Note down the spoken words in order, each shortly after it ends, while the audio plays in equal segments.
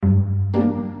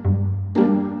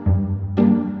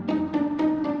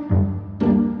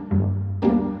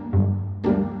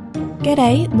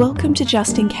G'day, welcome to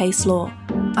Just In Case Law.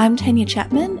 I'm Tanya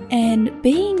Chapman, and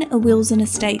being a wills and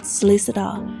estates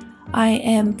solicitor, I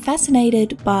am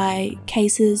fascinated by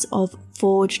cases of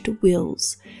forged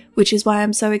wills, which is why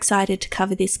I'm so excited to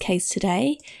cover this case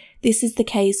today. This is the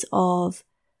case of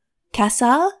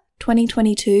Cassar,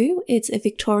 2022. It's a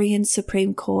Victorian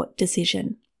Supreme Court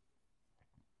decision.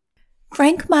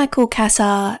 Frank Michael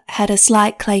Cassar had a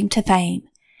slight claim to fame.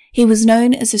 He was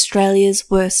known as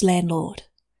Australia's worst landlord.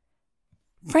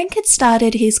 Frank had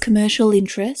started his commercial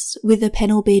interests with a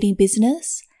panel beating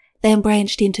business, then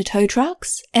branched into tow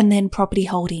trucks and then property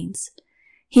holdings.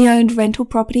 He owned rental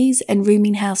properties and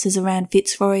rooming houses around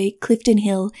Fitzroy, Clifton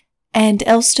Hill and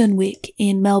Elstonwick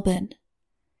in Melbourne.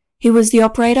 He was the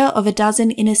operator of a dozen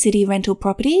inner-city rental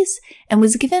properties and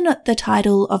was given the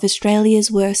title of Australia's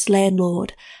worst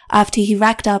landlord after he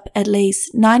racked up at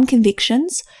least 9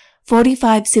 convictions,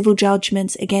 45 civil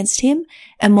judgments against him,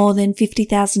 and more than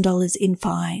 $50,000 in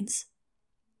fines.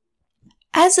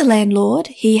 As a landlord,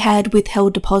 he had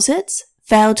withheld deposits,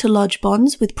 failed to lodge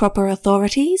bonds with proper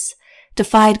authorities,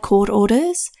 defied court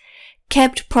orders,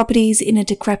 kept properties in a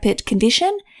decrepit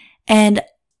condition, and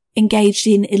engaged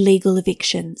in illegal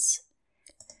evictions.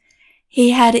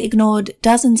 He had ignored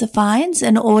dozens of fines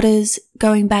and orders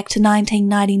going back to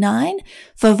 1999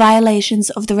 for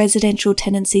violations of the Residential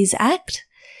Tenancies Act.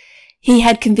 He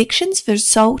had convictions for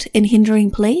assault and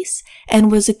hindering police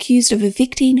and was accused of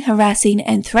evicting, harassing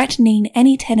and threatening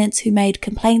any tenants who made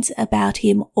complaints about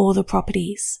him or the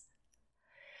properties.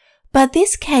 But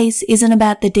this case isn't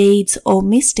about the deeds or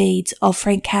misdeeds of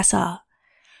Frank Cassar.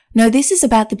 No, this is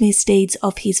about the misdeeds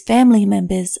of his family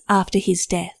members after his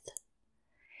death.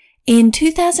 In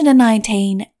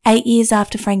 2019, 8 years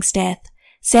after Frank's death,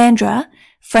 Sandra,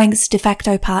 Frank's de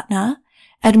facto partner,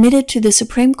 admitted to the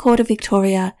Supreme Court of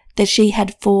Victoria that she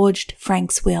had forged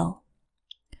Frank's will.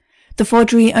 The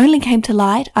forgery only came to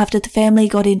light after the family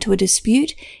got into a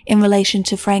dispute in relation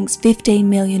to Frank's $15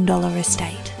 million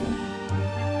estate.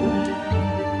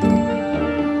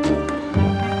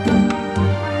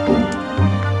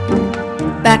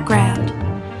 Background.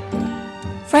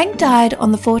 Frank died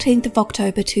on the 14th of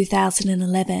October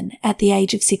 2011 at the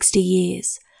age of 60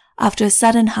 years after a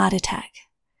sudden heart attack.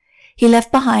 He left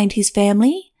behind his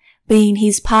family, being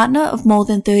his partner of more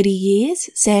than 30 years,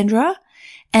 Sandra,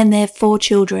 and their 4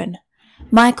 children,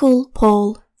 Michael,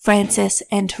 Paul, Frances,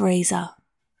 and Teresa.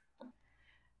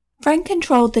 Frank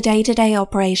controlled the day-to-day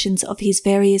operations of his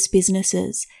various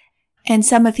businesses, and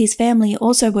some of his family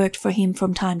also worked for him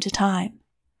from time to time.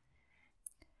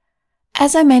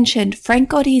 As I mentioned, Frank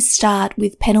got his start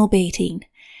with panel beating,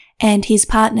 and his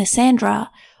partner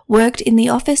Sandra worked in the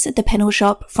office at the panel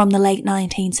shop from the late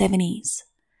 1970s.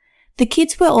 The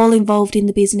kids were all involved in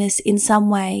the business in some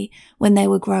way when they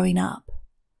were growing up.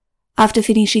 After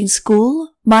finishing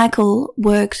school, Michael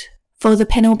worked for the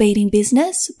panel beating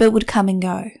business but would come and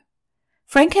go.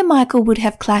 Frank and Michael would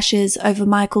have clashes over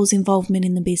Michael's involvement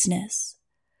in the business.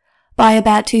 By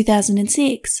about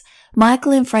 2006,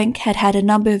 Michael and Frank had had a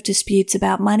number of disputes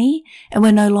about money and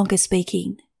were no longer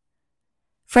speaking.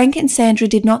 Frank and Sandra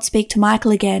did not speak to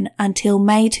Michael again until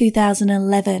May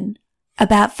 2011,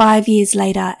 about 5 years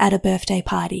later at a birthday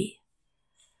party.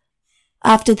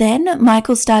 After then,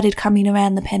 Michael started coming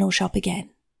around the panel shop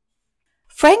again.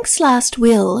 Frank's last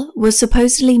will was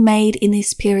supposedly made in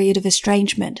this period of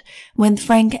estrangement when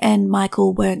Frank and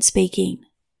Michael weren't speaking.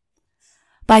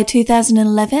 By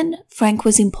 2011, Frank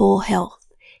was in poor health.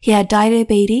 He had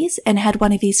diabetes and had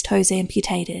one of his toes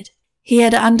amputated. He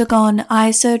had undergone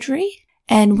eye surgery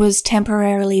and was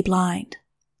temporarily blind.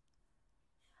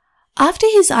 After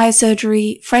his eye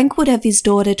surgery, Frank would have his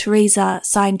daughter Teresa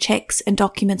sign checks and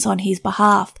documents on his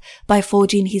behalf by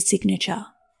forging his signature.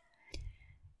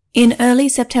 In early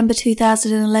September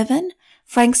 2011,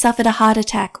 Frank suffered a heart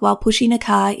attack while pushing a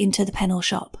car into the panel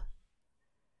shop.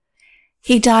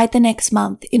 He died the next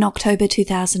month in October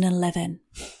 2011.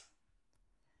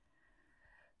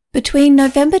 Between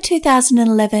November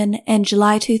 2011 and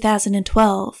July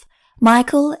 2012,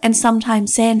 Michael and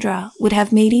sometimes Sandra would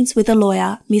have meetings with a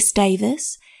lawyer, Miss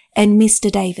Davis, and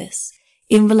Mr. Davis,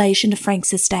 in relation to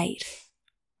Frank's estate.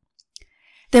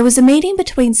 There was a meeting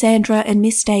between Sandra and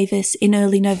Miss Davis in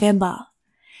early November.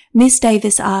 Miss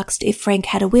Davis asked if Frank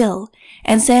had a will,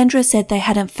 and Sandra said they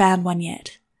hadn't found one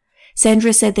yet.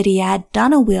 Sandra said that he had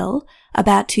done a will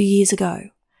about 2 years ago.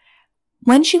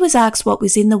 When she was asked what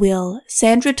was in the will,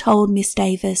 Sandra told Miss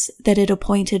Davis that it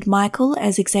appointed Michael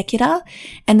as executor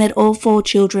and that all 4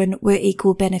 children were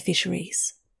equal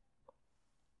beneficiaries.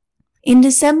 In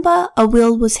December, a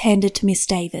will was handed to Miss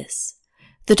Davis.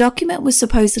 The document was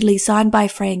supposedly signed by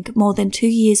Frank more than 2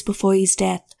 years before his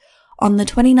death on the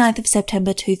 29th of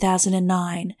September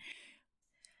 2009.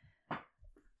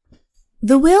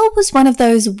 The will was one of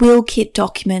those will kit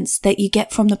documents that you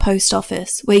get from the post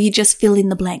office where you just fill in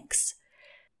the blanks.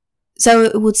 So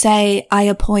it would say, I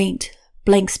appoint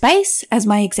blank space as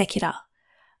my executor.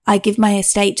 I give my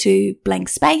estate to blank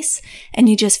space, and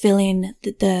you just fill in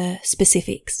the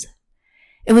specifics.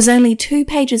 It was only 2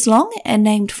 pages long and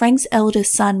named Frank's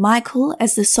eldest son Michael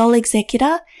as the sole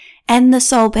executor and the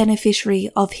sole beneficiary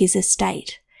of his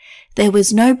estate. There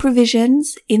was no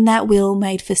provisions in that will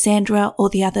made for Sandra or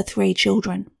the other 3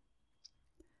 children.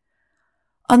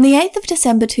 On the 8th of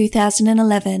December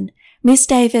 2011, Miss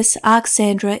Davis asked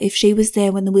Sandra if she was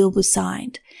there when the will was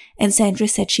signed, and Sandra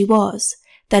said she was,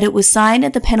 that it was signed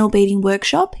at the panel beating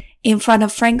workshop in front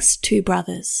of Frank's 2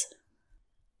 brothers.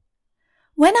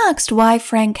 When asked why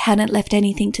Frank hadn't left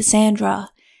anything to Sandra,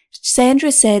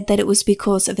 Sandra said that it was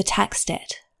because of a tax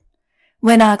debt.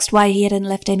 When asked why he hadn't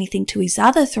left anything to his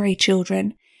other 3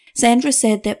 children, Sandra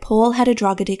said that Paul had a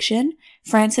drug addiction,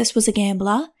 Francis was a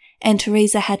gambler, and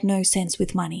Teresa had no sense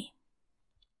with money.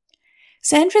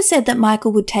 Sandra said that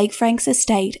Michael would take Frank's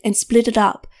estate and split it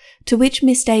up, to which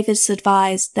Miss Davis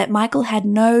advised that Michael had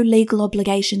no legal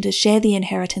obligation to share the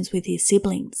inheritance with his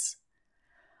siblings.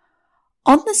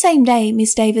 On the same day,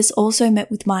 Miss Davis also met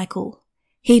with Michael.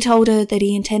 He told her that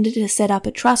he intended to set up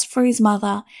a trust for his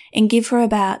mother and give her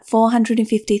about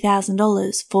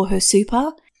 $450,000 for her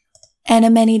super and a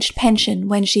managed pension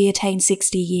when she attained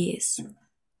 60 years.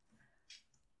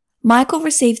 Michael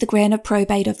received the grant of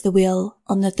probate of the will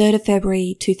on the 3rd of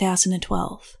February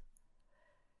 2012.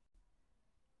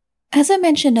 As I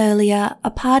mentioned earlier, a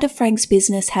part of Frank's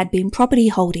business had been property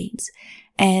holdings,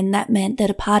 and that meant that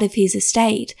a part of his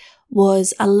estate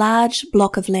was a large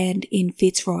block of land in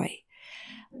Fitzroy.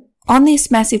 On this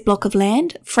massive block of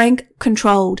land, Frank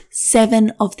controlled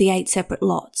 7 of the 8 separate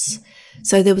lots.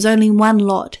 So there was only 1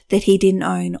 lot that he didn't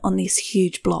own on this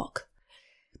huge block.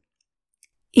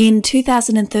 In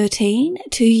 2013,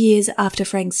 2 years after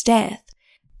Frank's death,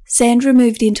 Sandra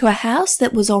moved into a house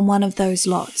that was on one of those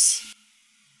lots.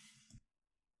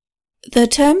 The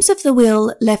terms of the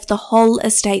will left the whole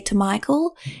estate to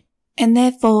Michael, and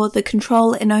therefore the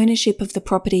control and ownership of the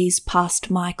properties passed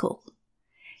to Michael.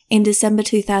 In December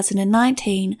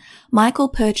 2019, Michael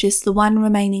purchased the 1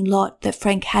 remaining lot that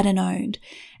Frank hadn't owned,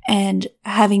 and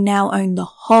having now owned the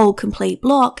whole complete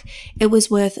block, it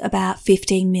was worth about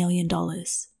 $15 million.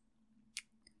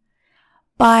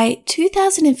 By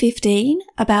 2015,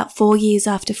 about 4 years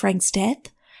after Frank's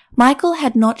death, Michael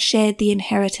had not shared the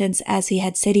inheritance as he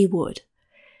had said he would.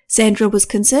 Sandra was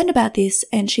concerned about this,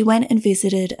 and she went and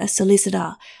visited a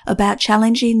solicitor about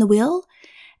challenging the will,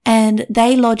 and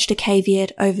they lodged a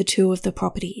caveat over 2 of the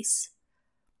properties.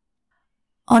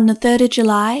 On the 3rd of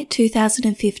July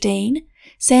 2015,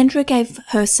 Sandra gave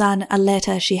her son a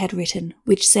letter she had written,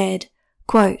 which said,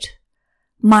 quote,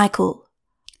 Michael,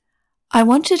 I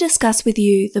want to discuss with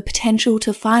you the potential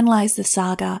to finalize the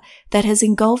saga that has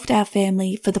engulfed our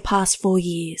family for the past 4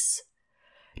 years.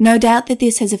 No doubt that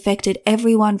this has affected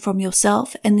everyone from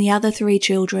yourself and the other 3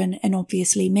 children and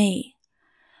obviously me.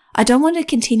 I don't want to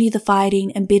continue the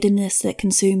fighting and bitterness that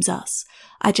consumes us.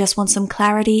 I just want some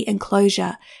clarity and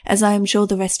closure, as I am sure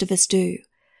the rest of us do.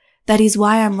 That is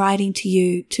why I'm writing to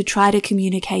you, to try to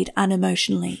communicate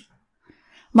unemotionally.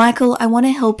 Michael, I want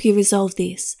to help you resolve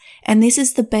this, and this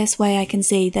is the best way I can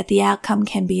see that the outcome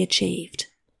can be achieved.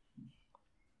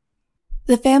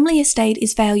 The family estate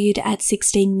is valued at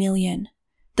 $16 million.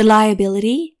 The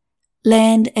liability,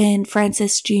 land and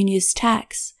Francis Jr.'s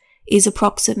tax, is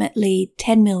approximately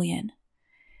 $10 million.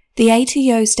 The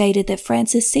ATO stated that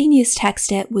Francis Sr.'s tax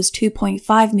debt was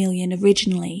 $2.5 million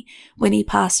originally when he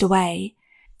passed away.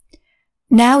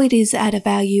 Now it is at a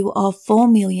value of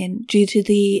 $4 million due to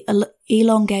the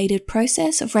elongated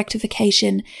process of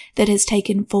rectification that has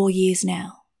taken 4 years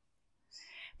now.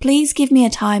 Please give me a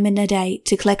time and a date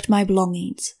to collect my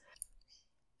belongings.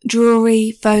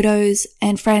 Jewelry, photos,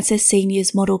 and Francis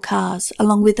Sr.'s model cars,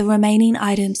 along with the remaining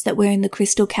items that were in the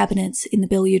crystal cabinets in the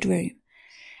billiard room,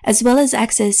 as well as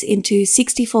access into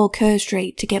 64 Kerr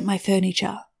Street to get my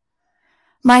furniture.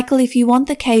 Michael, if you want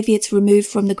the caveats removed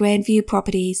from the Grandview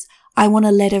properties, I want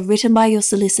a letter written by your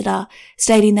solicitor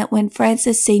stating that when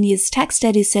Francis Sr.'s tax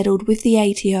debt is settled with the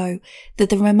ATO,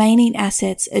 that the remaining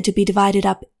assets are to be divided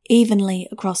up evenly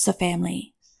across the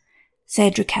family.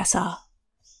 Sandra Cassar.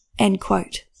 End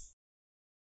quote.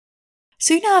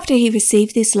 Soon after he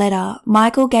received this letter,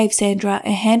 Michael gave Sandra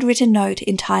a handwritten note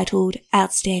entitled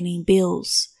Outstanding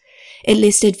Bills. It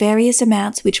listed various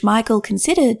amounts which Michael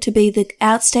considered to be the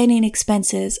outstanding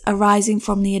expenses arising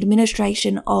from the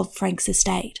administration of Frank's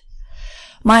estate.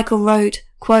 Michael wrote,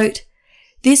 quote,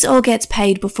 This all gets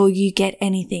paid before you get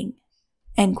anything,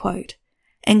 end quote,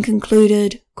 and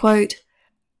concluded, quote,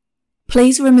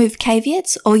 please remove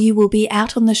caveats or you will be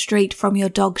out on the street from your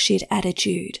dog shit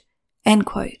attitude, end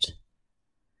quote.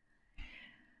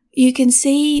 You can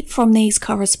see from these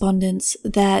correspondence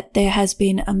that there has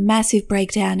been a massive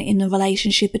breakdown in the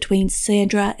relationship between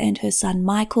Sandra and her son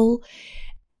Michael,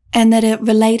 and that it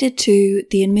related to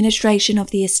the administration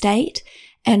of the estate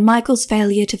and Michael's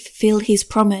failure to fulfill his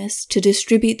promise to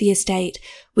distribute the estate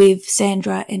with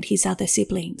Sandra and his other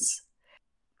siblings.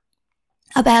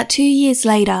 About 2 years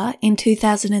later, in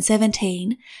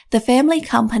 2017, the family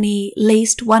company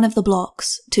leased one of the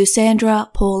blocks to Sandra,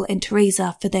 Paul and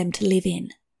Teresa for them to live in.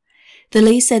 The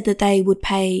lease said that they would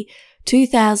pay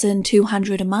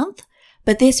 $2,200 a month,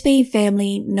 but this being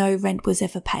family, no rent was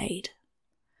ever paid.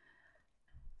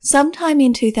 Sometime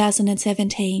in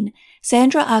 2017,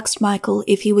 Sandra asked Michael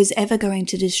if he was ever going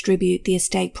to distribute the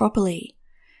estate properly.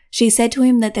 She said to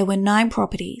him that there were 9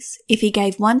 properties. If he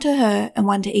gave one to her and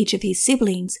one to each of his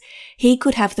siblings, he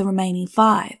could have the remaining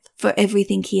 5 for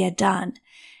everything he had done,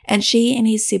 and she and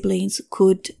his siblings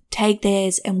could take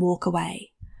theirs and walk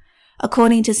away.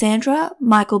 According to Sandra,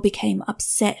 Michael became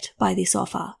upset by this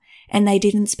offer, and they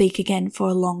didn't speak again for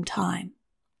a long time.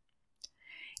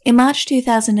 In March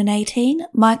 2018,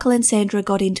 Michael and Sandra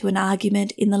got into an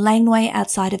argument in the laneway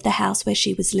outside of the house where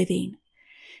she was living.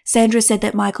 Sandra said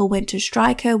that Michael went to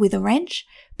strike her with a wrench,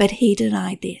 but he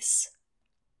denied this.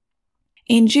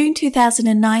 In June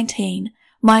 2019,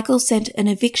 Michael sent an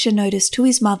eviction notice to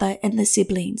his mother and the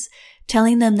siblings,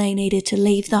 telling them they needed to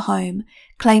leave the home,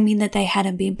 claiming that they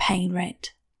hadn't been paying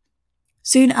rent.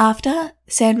 Soon after,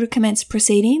 Sandra commenced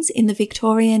proceedings in the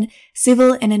Victorian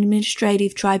Civil and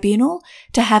Administrative Tribunal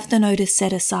to have the notice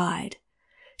set aside.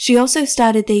 She also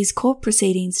started these court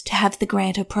proceedings to have the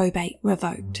grant of probate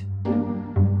revoked.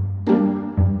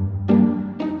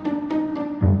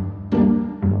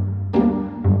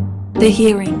 The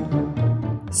hearing.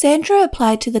 Sandra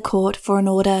applied to the court for an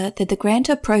order that the grant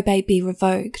of probate be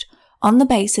revoked on the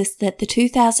basis that the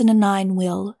 2009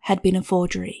 will had been a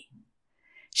forgery.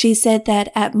 She said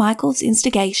that at Michael's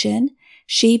instigation,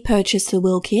 she purchased the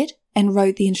will kit and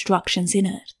wrote the instructions in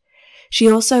it.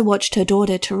 She also watched her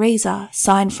daughter Teresa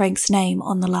sign Frank's name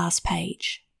on the last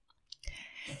page.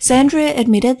 Sandra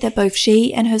admitted that both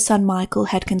she and her son Michael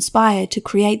had conspired to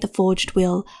create the forged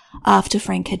will after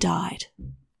Frank had died.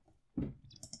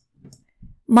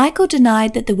 Michael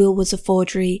denied that the will was a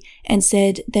forgery and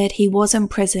said that he wasn't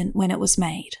present when it was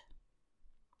made.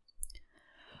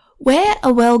 Where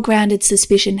a well-grounded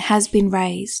suspicion has been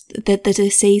raised that the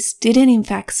deceased didn't in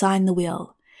fact sign the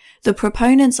will, the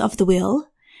proponents of the will,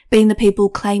 being the people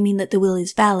claiming that the will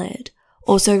is valid,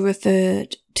 also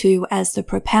referred to as the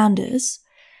propounders,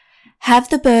 have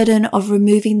the burden of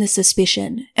removing the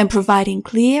suspicion and providing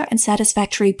clear and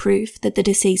satisfactory proof that the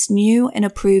deceased knew and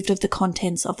approved of the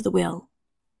contents of the will.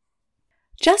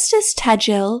 Justice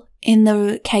Tadgell, in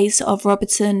the case of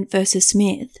Robertson v.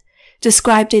 Smith,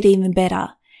 described it even better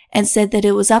and said that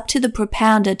it was up to the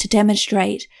propounder to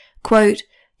demonstrate, quote,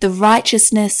 the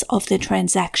righteousness of the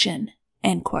transaction,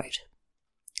 end quote.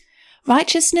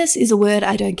 Righteousness is a word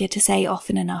I don't get to say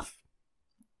often enough.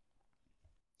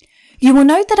 You will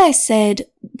note that I said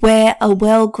where a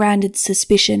well-grounded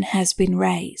suspicion has been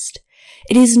raised.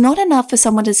 It is not enough for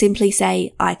someone to simply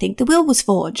say, I think the will was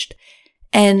forged,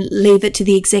 and leave it to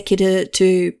the executor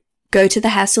to go to the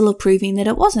hassle of proving that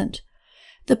it wasn't.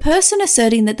 The person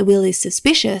asserting that the will is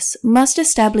suspicious must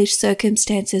establish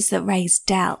circumstances that raise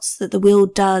doubts that the will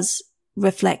does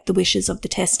reflect the wishes of the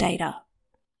testator.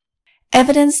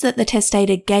 Evidence that the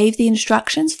testator gave the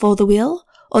instructions for the will,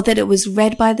 or that it was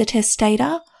read by the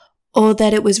testator, or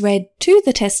that it was read to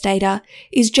the testator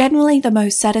is generally the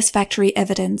most satisfactory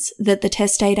evidence that the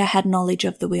testator had knowledge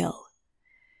of the will.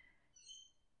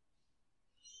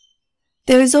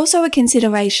 There is also a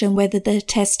consideration whether the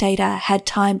testator had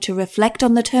time to reflect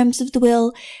on the terms of the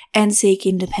will and seek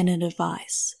independent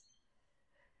advice.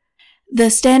 The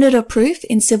standard of proof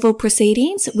in civil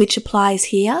proceedings, which applies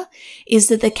here, is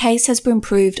that the case has been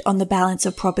proved on the balance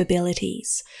of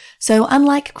probabilities. So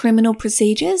unlike criminal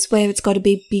procedures where it's got to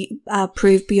be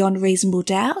proved beyond reasonable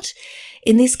doubt,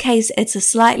 in this case it's a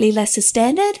slightly lesser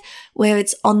standard where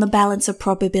it's on the balance of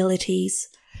probabilities.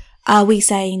 Are we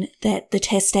saying that the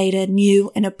testator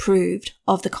knew and approved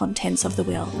of the contents of the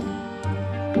will?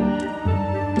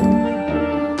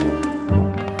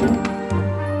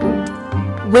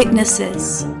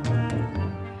 Witnesses.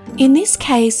 In this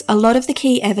case, a lot of the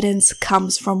key evidence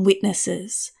comes from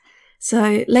witnesses.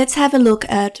 So let's have a look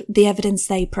at the evidence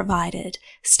they provided,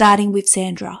 starting with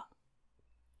Sandra.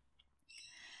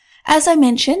 As I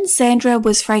mentioned, Sandra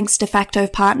was Frank's de facto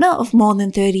partner of more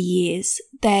than 30 years.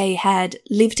 They had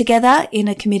lived together in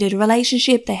a committed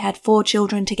relationship, they had 4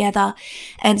 children together,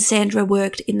 and Sandra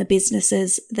worked in the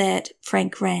businesses that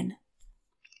Frank ran.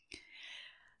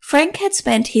 Frank had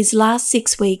spent his last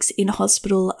 6 weeks in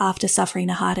hospital after suffering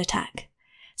a heart attack.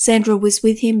 Sandra was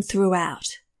with him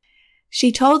throughout.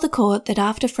 She told the court that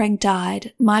after Frank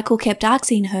died, Michael kept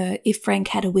asking her if Frank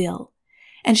had a will,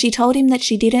 and she told him that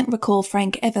she didn't recall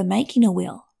Frank ever making a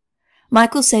will.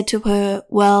 Michael said to her,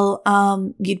 well,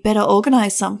 you'd better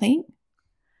organise something.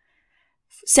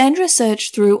 Sandra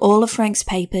searched through all of Frank's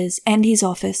papers and his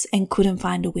office and couldn't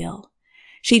find a will.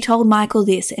 She told Michael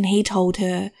this and he told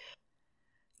her,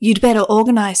 you'd better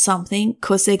organise something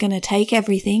 'cause they're going to take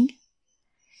everything.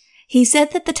 He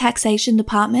said that the taxation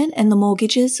department and the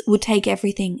mortgages would take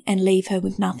everything and leave her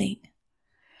with nothing.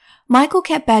 Michael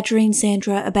kept badgering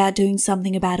Sandra about doing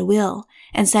something about a will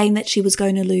and saying that she was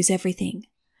going to lose everything.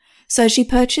 So she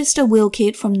purchased a will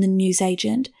kit from the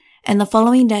newsagent, and the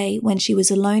following day, when she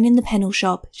was alone in the panel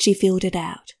shop, she filled it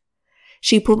out.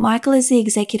 She put Michael as the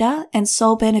executor and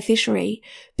sole beneficiary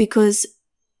because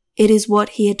it is what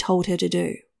he had told her to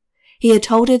do. He had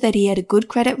told her that he had a good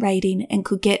credit rating and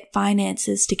could get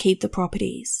finances to keep the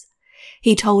properties.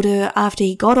 He told her after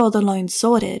he got all the loans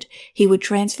sorted, he would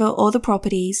transfer all the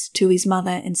properties to his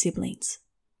mother and siblings.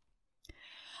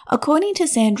 According to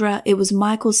Sandra, it was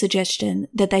Michael's suggestion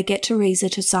that they get Teresa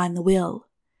to sign the will.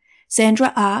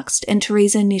 Sandra asked, and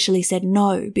Teresa initially said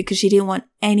no because she didn't want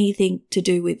anything to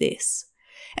do with this,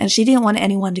 and she didn't want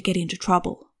anyone to get into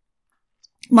trouble.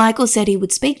 Michael said he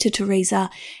would speak to Teresa,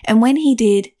 and when he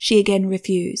did, she again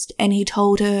refused, and he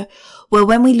told her, well,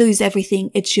 when we lose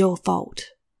everything, it's your fault.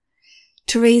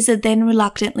 Teresa then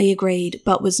reluctantly agreed,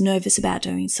 but was nervous about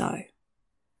doing so.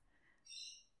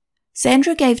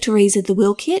 Sandra gave Teresa the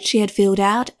will kit she had filled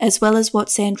out, as well as what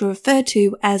Sandra referred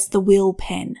to as the will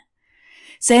pen.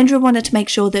 Sandra wanted to make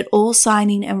sure that all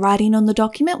signing and writing on the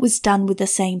document was done with the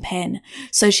same pen,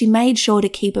 so she made sure to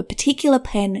keep a particular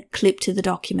pen clipped to the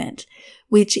document,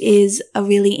 which is a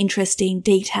really interesting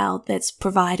detail that's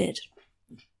provided.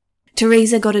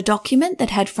 Teresa got a document that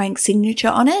had Frank's signature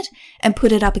on it and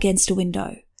put it up against a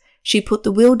window. She put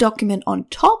the will document on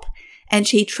top and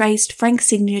she traced Frank's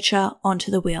signature onto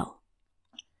the will.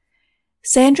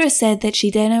 Sandra said that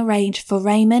she then arranged for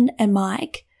Raymond and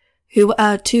Mike, who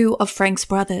are 2 of Frank's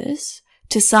brothers,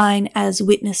 to sign as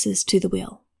witnesses to the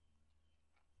will.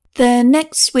 The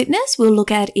next witness we'll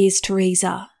look at is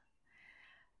Teresa.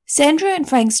 Sandra and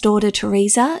Frank's daughter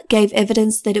Teresa gave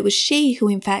evidence that it was she who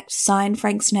in fact signed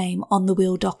Frank's name on the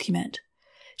will document.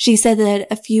 She said that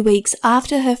a few weeks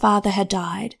after her father had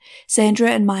died, Sandra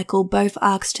and Michael both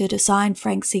asked her to sign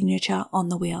Frank's signature on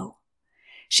the will.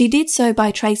 She did so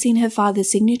by tracing her father's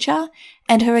signature,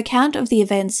 and her account of the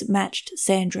events matched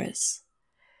Sandra's.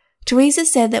 Teresa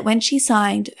said that when she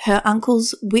signed, her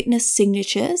uncle's witness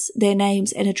signatures, their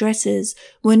names and addresses,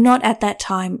 were not at that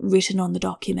time written on the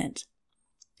document.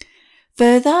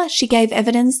 Further, she gave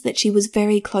evidence that she was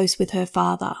very close with her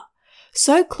father,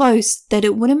 so close that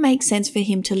it wouldn't make sense for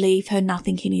him to leave her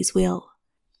nothing in his will.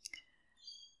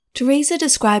 Teresa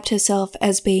described herself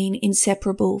as being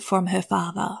inseparable from her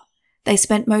father. They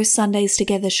spent most Sundays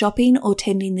together shopping or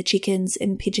tending the chickens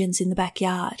and pigeons in the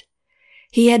backyard.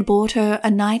 He had bought her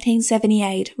a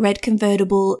 1978 red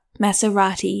convertible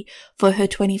Maserati for her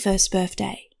 21st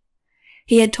birthday.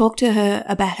 He had talked to her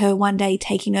about her one day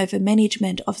taking over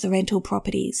management of the rental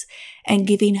properties and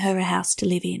giving her a house to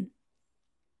live in.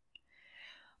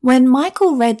 When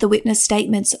Michael read the witness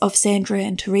statements of Sandra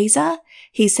and Teresa,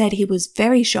 he said he was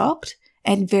very shocked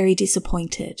and very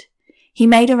disappointed. He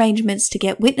made arrangements to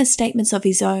get witness statements of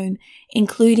his own,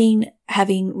 including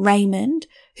having Raymond,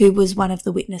 who was one of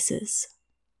the witnesses.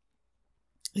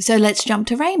 So let's jump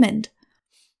to Raymond.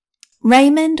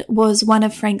 Raymond was one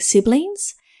of Frank's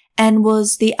siblings and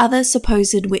was the other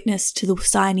supposed witness to the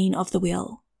signing of the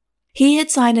will. He had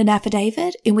signed an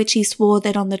affidavit in which he swore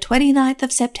that on the 29th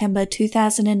of September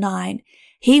 2009,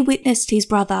 he witnessed his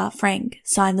brother, Frank,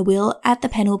 sign the will at the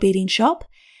panel beating shop,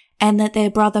 and that their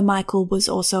brother Michael was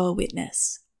also a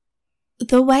witness.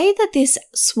 The way that this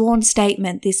sworn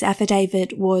statement, this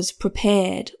affidavit, was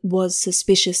prepared was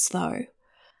suspicious though.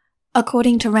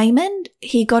 According to Raymond,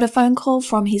 he got a phone call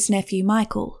from his nephew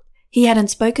Michael. He hadn't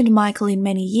spoken to Michael in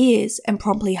many years and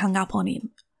promptly hung up on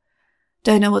him.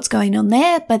 Don't know what's going on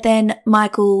there, but then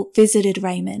Michael visited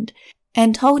Raymond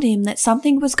and told him that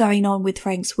something was going on with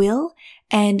Frank's will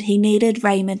and he needed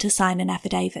Raymond to sign an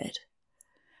affidavit.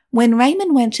 When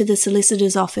Raymond went to the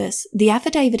solicitor's office, the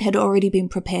affidavit had already been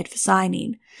prepared for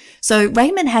signing, so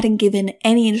Raymond hadn't given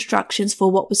any instructions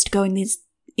for what was to go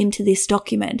into this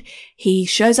document. He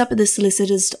shows up at the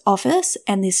solicitor's office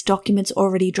and this document's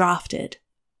already drafted.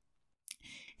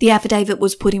 The affidavit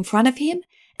was put in front of him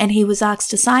and he was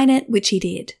asked to sign it, which he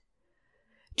did.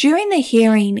 During the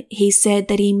hearing, he said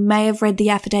that he may have read the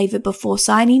affidavit before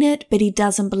signing it, but he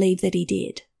doesn't believe that he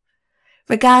did.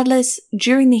 Regardless,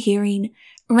 during the hearing,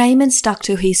 Raymond stuck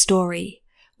to his story,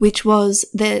 which was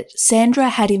that Sandra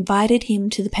had invited him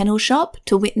to the panel shop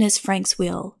to witness Frank's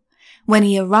will. When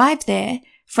he arrived there,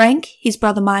 Frank, his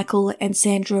brother Michael, and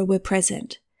Sandra were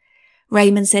present.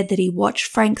 Raymond said that he watched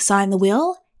Frank sign the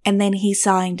will and then he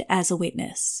signed as a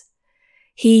witness.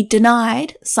 He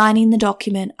denied signing the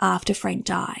document after Frank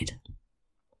died.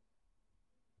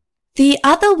 The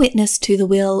other witness to the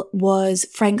will was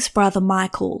Frank's brother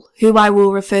Michael, who I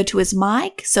will refer to as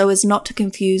Mike so as not to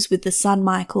confuse with the son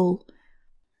Michael.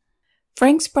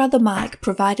 Frank's brother Mike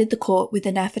provided the court with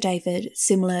an affidavit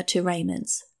similar to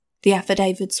Raymond's. The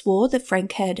affidavit swore that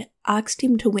Frank had asked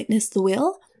him to witness the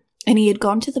will and he had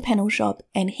gone to the panel shop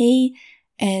and he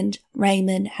and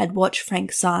Raymond had watched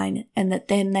Frank sign and that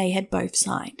then they had both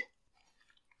signed.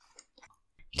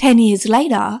 10 years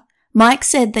later, Mike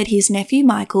said that his nephew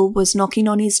Michael was knocking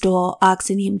on his door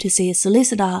asking him to see a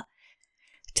solicitor,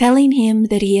 telling him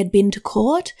that he had been to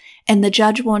court and the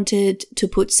judge wanted to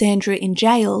put Sandra in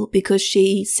jail because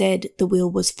she said the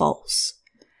will was false.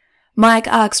 Mike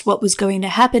asked what was going to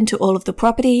happen to all of the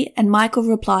property and Michael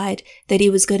replied that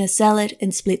he was going to sell it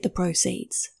and split the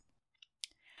proceeds.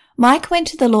 Mike went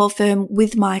to the law firm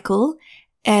with Michael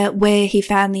where he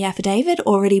found the affidavit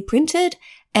already printed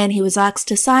and he was asked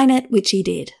to sign it, which he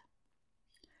did.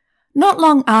 Not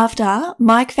long after,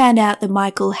 Mike found out that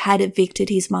Michael had evicted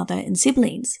his mother and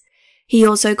siblings. He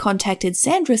also contacted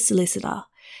Sandra's solicitor.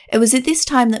 It was at this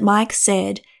time that Mike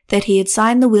said that he had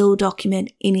signed the will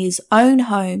document in his own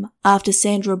home after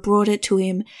Sandra brought it to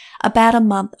him about a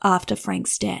month after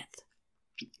Frank's death.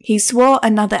 He swore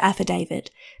another affidavit,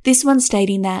 this one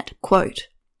stating that, quote,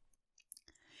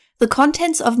 "The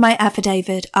contents of my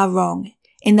affidavit are wrong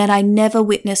in that I never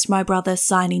witnessed my brother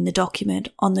signing the document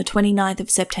on the 29th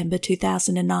of September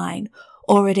 2009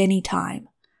 or at any time.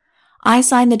 I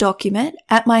signed the document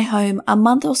at my home a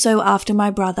month or so after my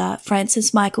brother,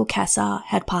 Francis Michael Cassar,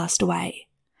 had passed away.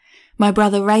 My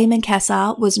brother Raymond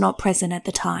Cassar was not present at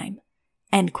the time."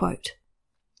 End quote.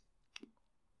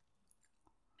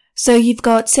 So you've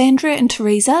got Sandra and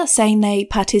Teresa saying they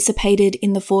participated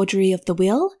in the forgery of the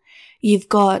will. You've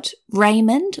got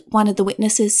Raymond, one of the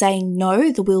witnesses, saying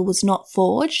no, the will was not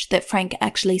forged, that Frank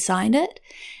actually signed it.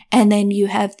 And then you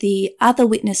have the other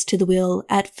witness to the will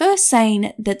at first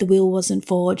saying that the will wasn't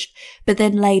forged, but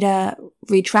then later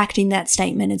retracting that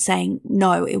statement and saying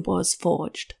no, it was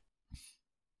forged.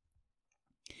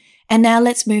 And now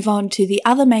let's move on to the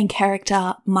other main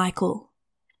character, Michael.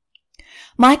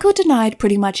 Michael denied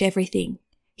pretty much everything.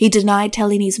 He denied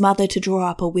telling his mother to draw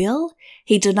up a will.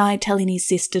 He denied telling his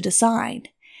sister to sign.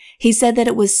 He said that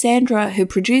it was Sandra who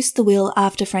produced the will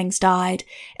after Frank's died,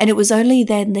 and it was only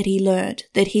then that he learned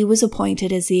that he was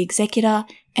appointed as the executor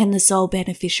and the sole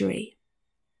beneficiary.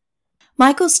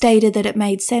 Michael stated that it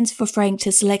made sense for Frank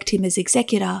to select him as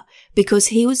executor because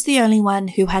he was the only one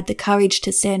who had the courage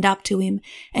to stand up to him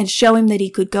and show him that he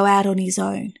could go out on his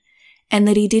own, and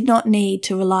that he did not need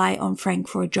to rely on Frank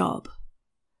for a job.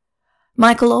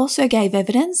 Michael also gave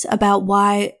evidence about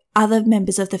why other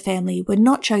members of the family were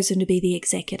not chosen to be the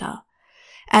executor.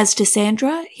 As to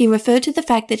Sandra, he referred to the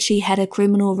fact that she had a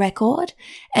criminal record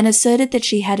and asserted that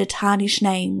she had a tarnished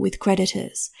name with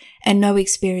creditors and no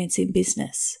experience in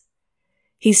business.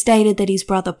 He stated that his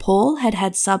brother Paul had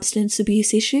had substance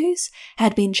abuse issues,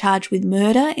 had been charged with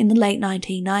murder in the late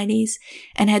 1990s,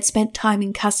 and had spent time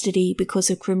in custody because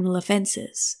of criminal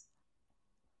offences.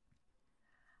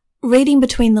 Reading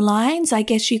between the lines, I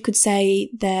guess you could say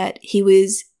that he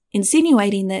was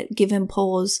insinuating that given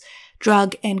Paul's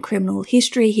drug and criminal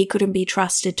history, he couldn't be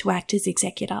trusted to act as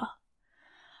executor.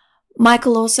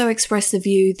 Michael also expressed the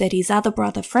view that his other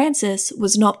brother Francis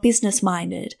was not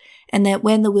business-minded and that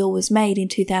when the will was made in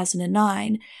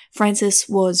 2009, Francis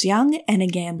was young and a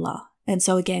gambler and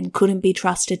so again couldn't be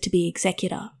trusted to be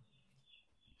executor.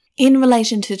 In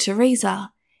relation to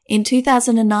Teresa, in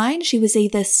 2009 she was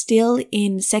either still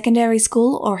in secondary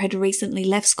school or had recently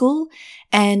left school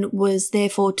and was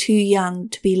therefore too young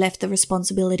to be left the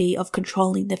responsibility of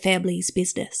controlling the family's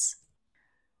business.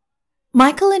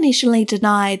 Michael initially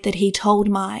denied that he told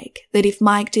Mike that if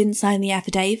Mike didn't sign the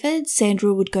affidavit,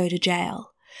 Sandra would go to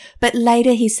jail, but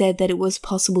later he said that it was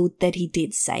possible that he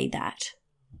did say that.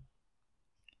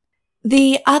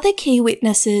 The other key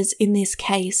witnesses in this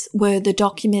case were the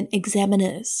document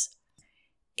examiners.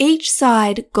 Each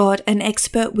side got an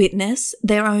expert witness,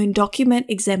 their own document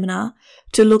examiner,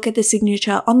 to look at the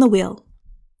signature on the will.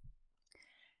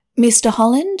 Mr.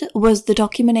 Holland was the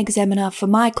document examiner for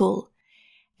Michael,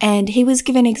 and he was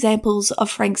given examples of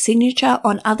Frank's signature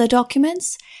on other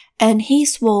documents, and he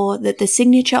swore that the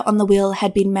signature on the will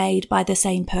had been made by the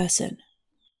same person.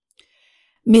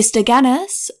 Mr.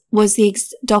 Gannis was the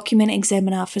document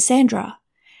examiner for Sandra,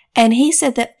 and he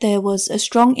said that there was a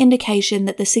strong indication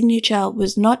that the signature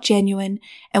was not genuine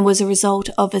and was a result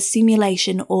of a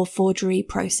simulation or forgery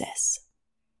process.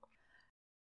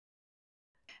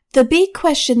 The big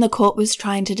question the court was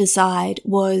trying to decide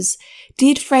was,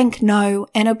 did Frank know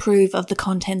and approve of the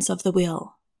contents of the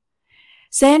will?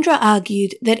 Sandra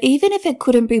argued that even if it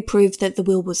couldn't be proved that the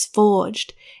will was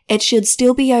forged, it should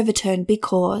still be overturned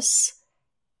because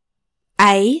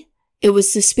A. It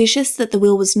was suspicious that the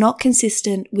will was not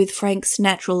consistent with Frank's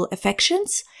natural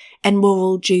affections and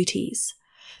moral duties.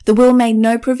 The will made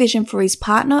no provision for his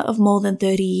partner of more than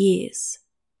 30 years.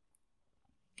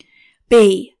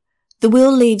 B. The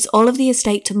will leaves all of the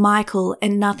estate to Michael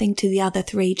and nothing to the other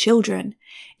 3 children.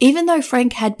 Even though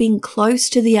Frank had been close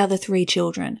to the other 3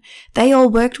 children, they all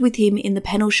worked with him in the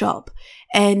panel shop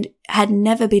and had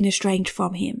never been estranged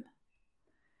from him.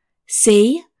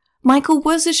 C. Michael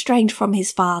was estranged from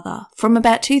his father from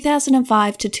about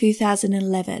 2005 to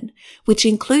 2011, which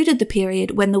included the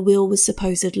period when the will was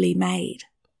supposedly made.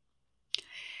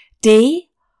 D.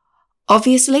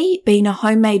 Obviously, being a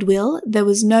homemade will, there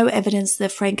was no evidence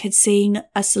that Frank had seen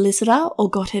a solicitor or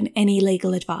gotten any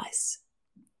legal advice.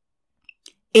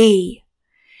 E.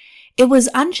 It was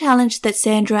unchallenged that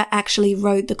Sandra actually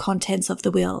wrote the contents of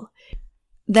the will,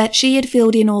 that she had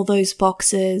filled in all those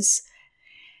boxes.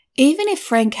 Even if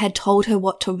Frank had told her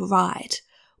what to write,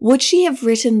 would she have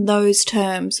written those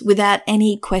terms without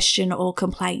any question or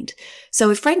complaint? So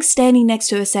if Frank's standing next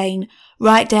to her saying,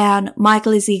 write down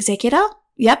Michael is the executor,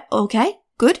 yep, okay,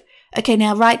 good. Okay,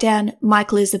 now write down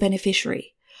Michael is the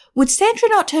beneficiary. Would Sandra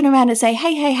not turn around and say,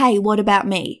 hey, what about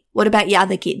me? What about your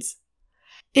other kids?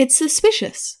 It's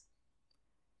suspicious.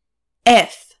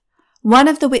 F. One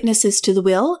of the witnesses to the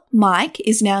will, Mike,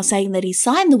 is now saying that he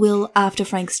signed the will after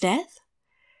Frank's death.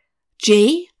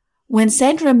 G. When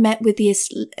Sandra met with the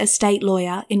estate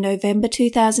lawyer in November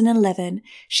 2011,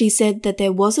 she said that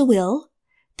there was a will,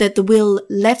 that the will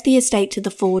left the estate to the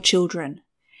 4 children.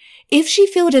 If she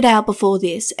filled it out before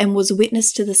this and was a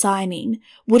witness to the signing,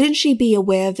 wouldn't she be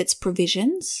aware of its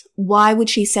provisions? Why would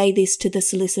she say this to the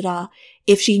solicitor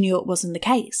if she knew it wasn't the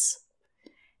case?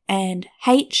 And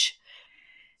H.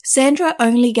 Sandra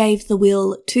only gave the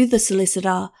will to the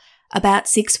solicitor about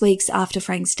 6 weeks after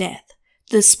Frank's death,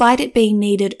 despite it being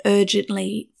needed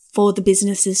urgently for the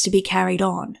businesses to be carried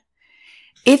on.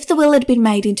 If the will had been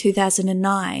made in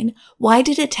 2009, why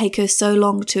did it take her so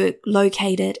long to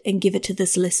locate it and give it to the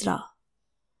solicitor?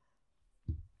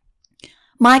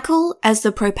 Michael, as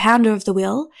the propounder of the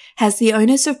will, has the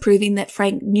onus of proving that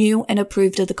Frank knew and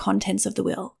approved of the contents of the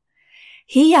will.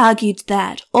 He argued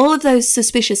that all of those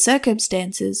suspicious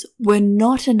circumstances were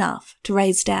not enough to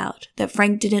raise doubt that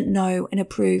Frank didn't know and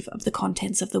approve of the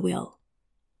contents of the will.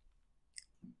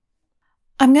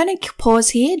 I'm going to pause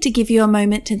here to give you a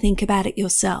moment to think about it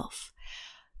yourself.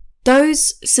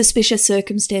 Those suspicious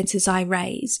circumstances I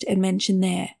raised and mentioned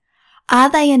there, are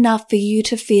they enough for you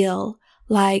to feel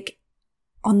like,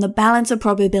 on the balance of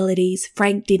probabilities,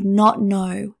 Frank did not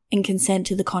know and consent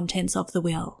to the contents of the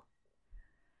will?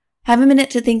 Have a minute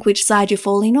to think which side you're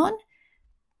falling on.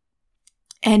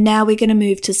 And now we're going to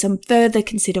move to some further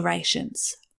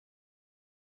considerations.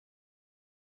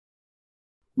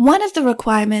 One of the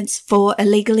requirements for a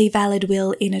legally valid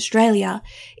will in Australia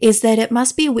is that it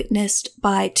must be witnessed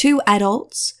by 2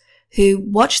 adults who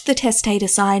watch the testator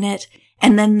sign it,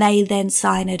 and then they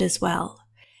sign it as well.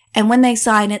 And when they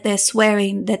sign it, they're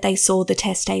swearing that they saw the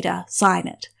testator sign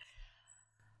it.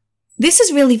 This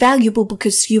is really valuable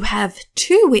because you have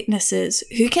 2 witnesses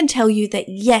who can tell you that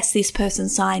yes, this person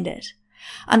signed it.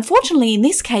 Unfortunately, in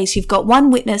this case, you've got one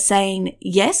witness saying,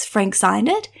 yes, Frank signed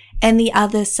it, and the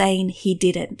other saying he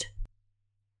didn't.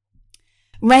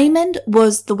 Raymond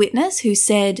was the witness who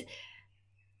said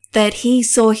that he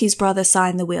saw his brother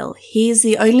sign the will. He is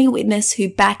the only witness who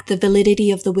backed the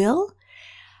validity of the will.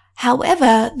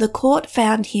 However, the court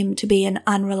found him to be an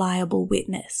unreliable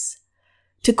witness.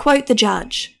 To quote the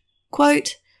judge,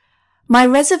 quote, "My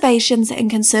reservations and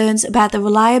concerns about the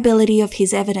reliability of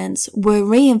his evidence were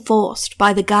reinforced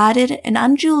by the guarded and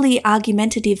unduly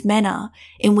argumentative manner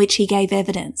in which he gave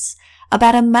evidence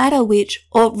about a matter which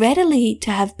ought readily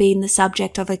to have been the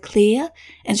subject of a clear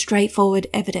and straightforward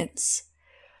evidence.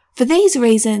 For these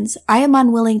reasons, I am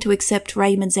unwilling to accept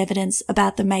Raymond's evidence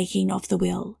about the making of the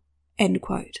will." End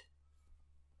quote.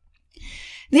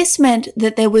 This meant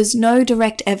that there was no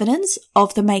direct evidence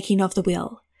of the making of the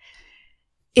will.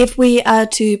 If we are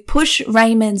to push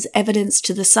Raymond's evidence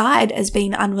to the side as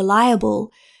being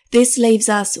unreliable, this leaves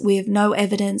us with no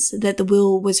evidence that the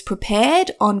will was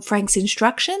prepared on Frank's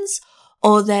instructions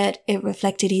or that it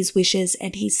reflected his wishes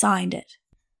and he signed it.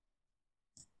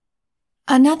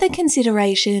 Another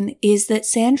consideration is that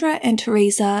Sandra and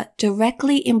Teresa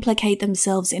directly implicate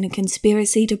themselves in a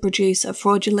conspiracy to produce a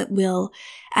fraudulent will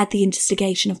at the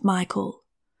instigation of Michael.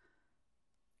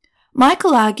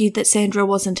 Michael argued that Sandra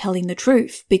wasn't telling the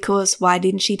truth because why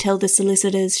didn't she tell the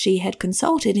solicitors she had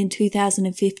consulted in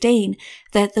 2015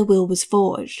 that the will was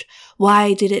forged?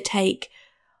 Why did it take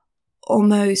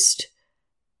almost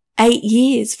 8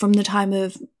 years from the time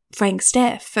of Frank's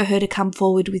death for her to come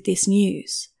forward with this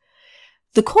news?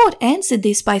 The court answered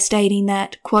this by stating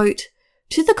that, quote,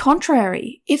 "To the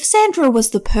contrary, if Sandra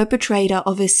was the perpetrator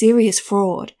of a serious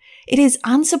fraud, it is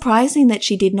unsurprising that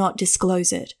she did not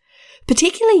disclose it,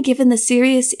 particularly given the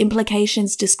serious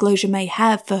implications disclosure may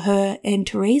have for her and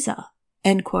Teresa."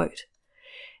 End quote.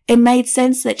 It made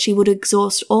sense that she would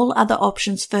exhaust all other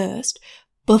options first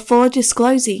before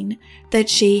disclosing that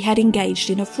she had engaged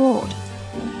in a fraud.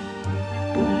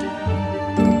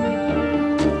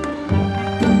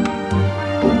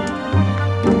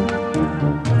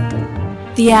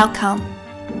 The outcome.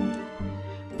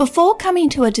 Before coming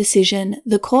to a decision,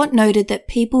 the court noted that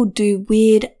people do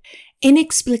weird,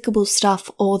 inexplicable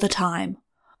stuff all the time.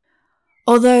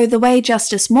 Although the way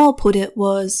Justice Moore put it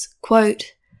was, quote,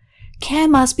 "Care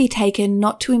must be taken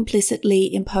not to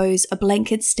implicitly impose a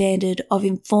blanket standard of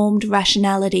informed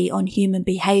rationality on human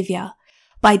behaviour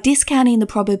by discounting the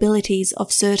probabilities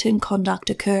of certain conduct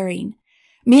occurring,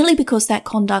 merely because that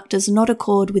conduct does not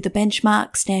accord with the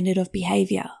benchmark standard of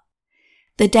behaviour.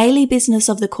 The daily business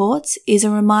of the courts is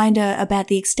a reminder about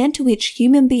the extent to which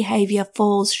human behaviour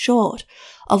falls short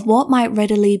of what might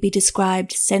readily be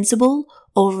described sensible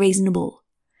or reasonable.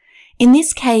 In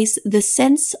this case, the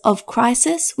sense of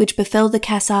crisis which befell the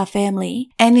Cassar family,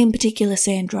 and in particular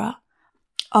Sandra,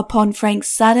 upon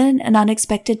Frank's sudden and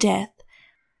unexpected death,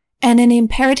 and an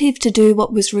imperative to do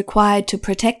what was required to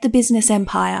protect the business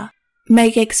empire,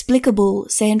 make explicable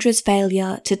Sandra's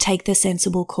failure to take the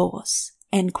sensible course."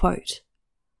 End quote.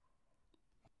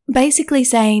 Basically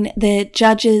saying that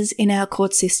judges in our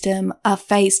court system are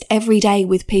faced every day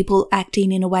with people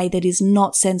acting in a way that is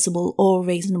not sensible or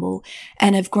reasonable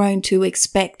and have grown to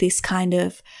expect this kind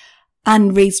of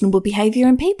unreasonable behaviour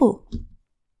in people.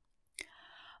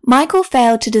 Michael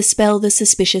failed to dispel the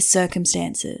suspicious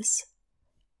circumstances.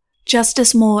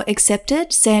 Justice Moore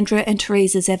accepted Sandra and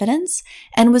Teresa's evidence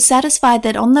and was satisfied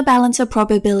that on the balance of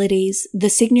probabilities, the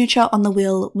signature on the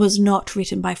will was not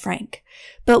written by Frank,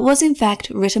 but was in fact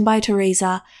written by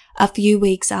Teresa a few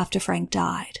weeks after Frank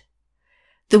died.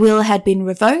 The will had been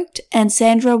revoked and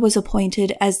Sandra was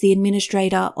appointed as the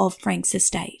administrator of Frank's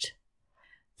estate.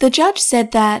 The judge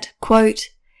said that, quote,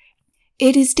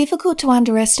 "It is difficult to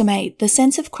underestimate the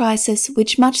sense of crisis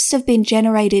which must have been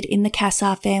generated in the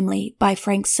Cassar family by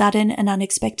Frank's sudden and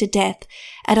unexpected death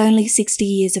at only 60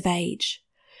 years of age.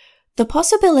 The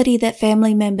possibility that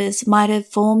family members might have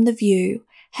formed the view,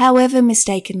 however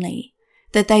mistakenly,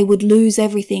 that they would lose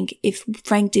everything if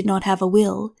Frank did not have a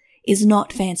will is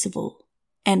not fanciful."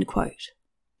 End quote.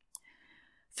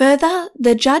 Further,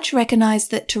 the judge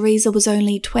recognised that Teresa was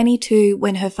only 22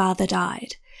 when her father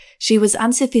died. She was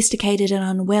unsophisticated and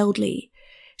unwieldy.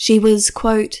 She was,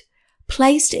 quote,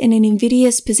 "placed in an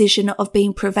invidious position of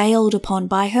being prevailed upon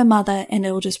by her mother and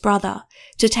eldest brother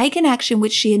to take an action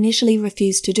which she initially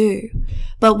refused to do,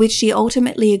 but which she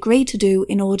ultimately agreed to do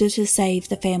in order to save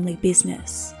the family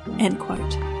business." End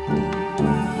quote.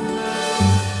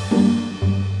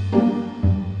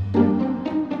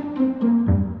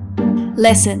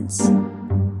 Lessons.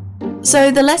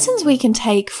 So the lessons we can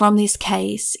take from this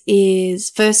case is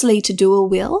firstly to do a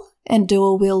will and do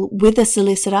a will with a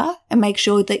solicitor and make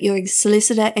sure that your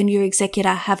solicitor and your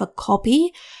executor have a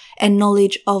copy and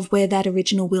knowledge of where that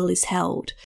original will is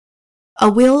held.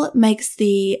 A will makes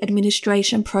the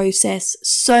administration process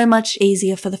so much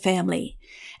easier for the family,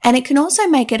 and it can also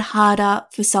make it harder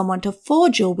for someone to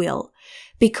forge your will,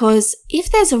 because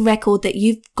if there's a record that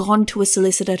you've gone to a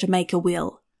solicitor to make a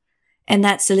will and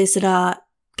that solicitor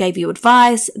gave you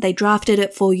advice, they drafted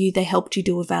it for you, they helped you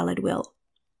do a valid will.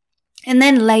 And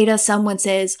then later someone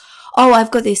says, "Oh,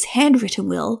 I've got this handwritten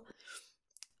will."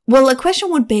 Well, a question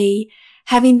would be,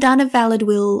 having done a valid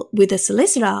will with a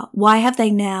solicitor, why have they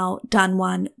now done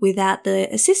one without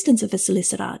the assistance of a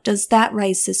solicitor? Does that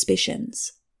raise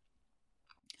suspicions?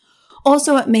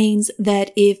 Also, it means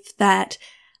that if that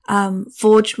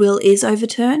forged will is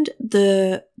overturned,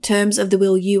 the terms of the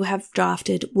will you have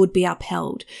drafted would be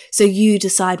upheld. So you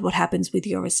decide what happens with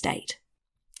your estate.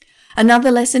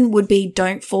 Another lesson would be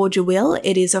don't forge a will.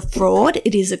 It is a fraud.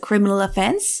 It is a criminal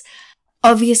offence.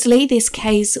 Obviously, this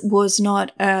case was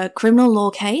not a criminal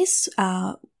law case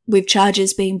with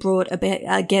charges being brought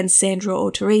against Sandra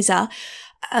or Teresa,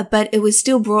 but it was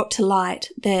still brought to light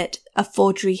that a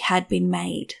forgery had been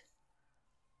made.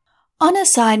 On a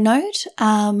side note,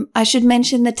 I should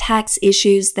mention the tax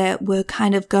issues that were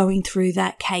kind of going through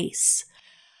that case.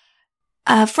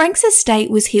 Frank's estate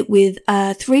was hit with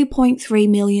a $3.3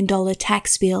 million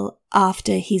tax bill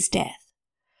after his death.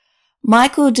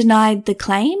 Michael denied the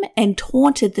claim and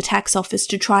taunted the tax office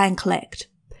to try and collect.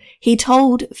 He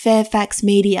told Fairfax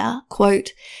Media,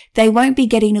 quote, "They won't be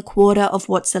getting a quarter of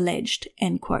what's alleged,"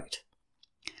 end quote.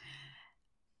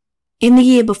 In the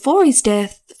year before his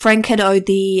death, Frank had owed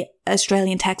the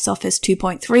Australian Tax Office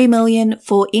 $2.3 million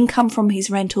for income from his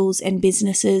rentals and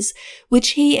businesses,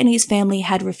 which he and his family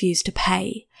had refused to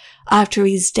pay. After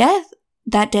his death,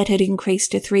 that debt had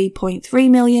increased to $3.3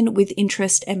 million with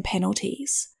interest and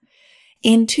penalties.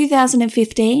 In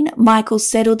 2015, Michael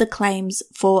settled the claims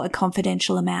for a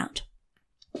confidential amount.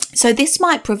 So this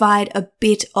might provide a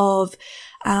bit of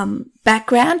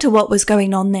background to what was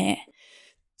going on there.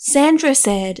 Sandra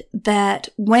said that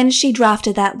when she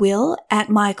drafted that will at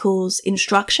Michael's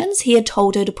instructions, he had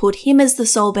told her to put him as the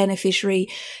sole beneficiary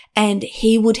and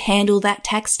he would handle that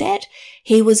tax debt.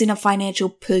 He was in a financial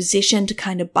position to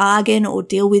kind of bargain or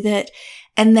deal with it.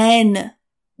 And then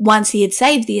once he had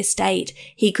saved the estate,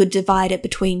 he could divide it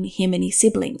between him and his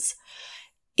siblings.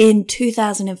 In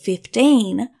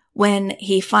 2015, when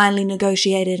he finally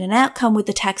negotiated an outcome with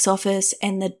the tax office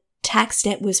and the tax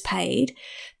debt was paid,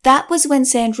 that was when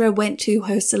Sandra went to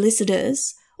her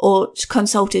solicitors or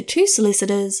consulted two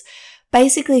solicitors,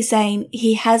 basically saying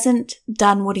he hasn't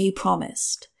done what he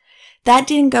promised. That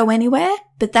didn't go anywhere,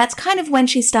 but that's kind of when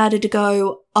she started to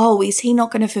go, oh, is he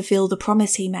not going to fulfill the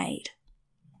promise he made?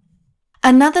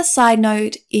 Another side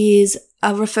note is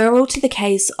a referral to the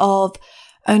case of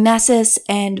Onassis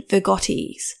and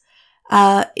Vigotis,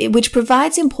 which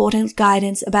provides important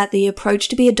guidance about the approach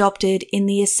to be adopted in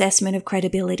the assessment of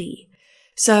credibility.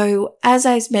 So, as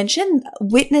I mentioned,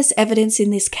 witness evidence in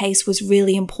this case was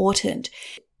really important,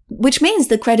 which means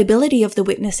the credibility of the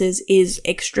witnesses is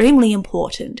extremely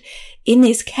important. In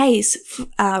this case,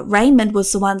 Raymond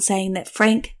was the one saying that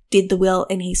Frank did the will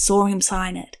and he saw him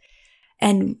sign it.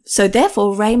 And so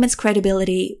therefore, Raymond's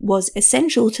credibility was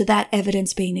essential to that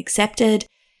evidence being accepted.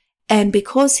 And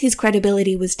because his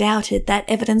credibility was doubted, that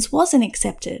evidence wasn't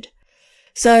accepted.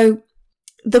 So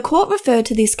the court referred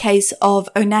to this case of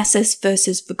Onassis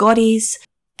versus Vigotis,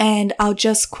 and I'll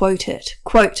just quote it.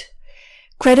 Quote,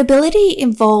 "Credibility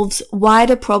involves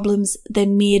wider problems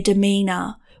than mere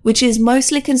demeanour, which is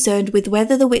mostly concerned with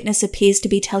whether the witness appears to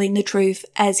be telling the truth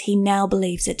as he now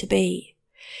believes it to be.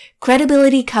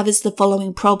 Credibility covers the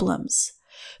following problems.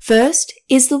 First,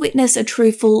 is the witness a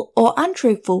truthful or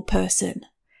untruthful person?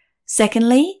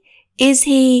 Secondly, is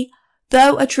he,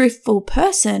 though a truthful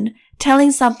person,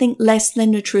 telling something less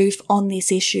than the truth on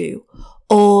this issue,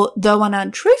 or though an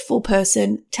untruthful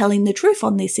person, telling the truth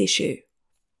on this issue?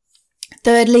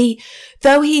 Thirdly,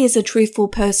 though he is a truthful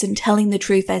person telling the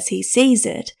truth as he sees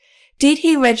it, did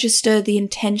he register the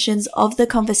intentions of the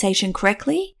conversation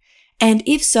correctly? And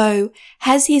if so,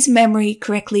 has his memory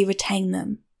correctly retained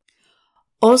them?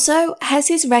 Also, has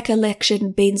his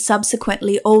recollection been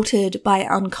subsequently altered by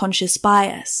unconscious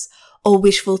bias, or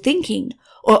wishful thinking,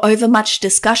 or overmuch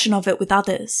discussion of it with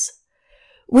others?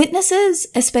 Witnesses,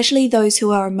 especially those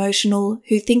who are emotional,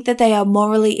 who think that they are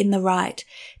morally in the right,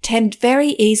 tend very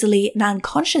easily and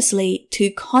unconsciously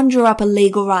to conjure up a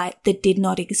legal right that did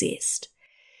not exist.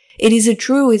 It is a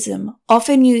truism,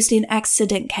 often used in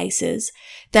accident cases,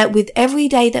 that with every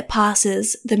day that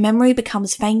passes, the memory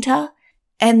becomes fainter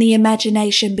and the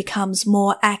imagination becomes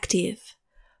more active.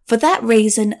 For that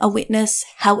reason, a witness,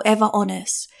 however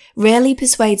honest, rarely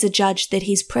persuades a judge that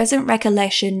his present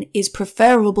recollection is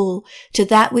preferable to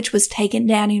that which was taken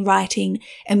down in writing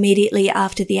immediately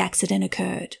after the accident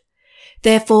occurred.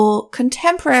 Therefore,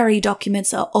 contemporary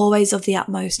documents are always of the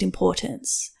utmost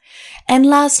importance. And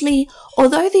lastly,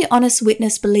 although the honest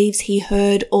witness believes he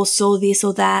heard or saw this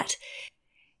or that,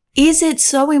 is it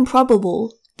so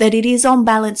improbable that it is on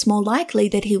balance more likely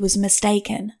that he was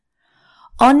mistaken?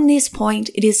 On this point,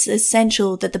 it is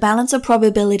essential that the balance of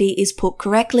probability is put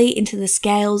correctly into the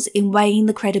scales in weighing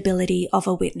the credibility of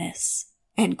a witness."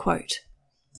 End quote.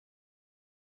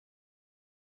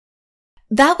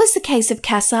 that was the case of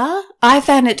Cassar. I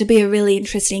found it to be a really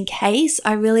interesting case.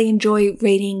 I really enjoy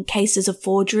reading cases of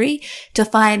forgery to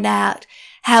find out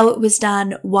how it was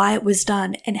done, why it was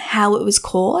done, and how it was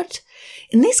caught.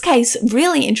 In this case,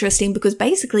 really interesting because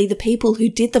basically the people who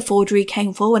did the forgery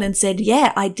came forward and said,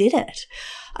 yeah, I did it,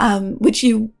 which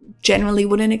you generally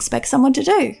wouldn't expect someone to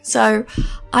do. So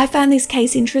I found this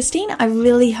case interesting. I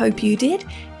really hope you did,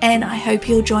 and I hope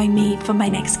you'll join me for my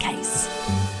next case.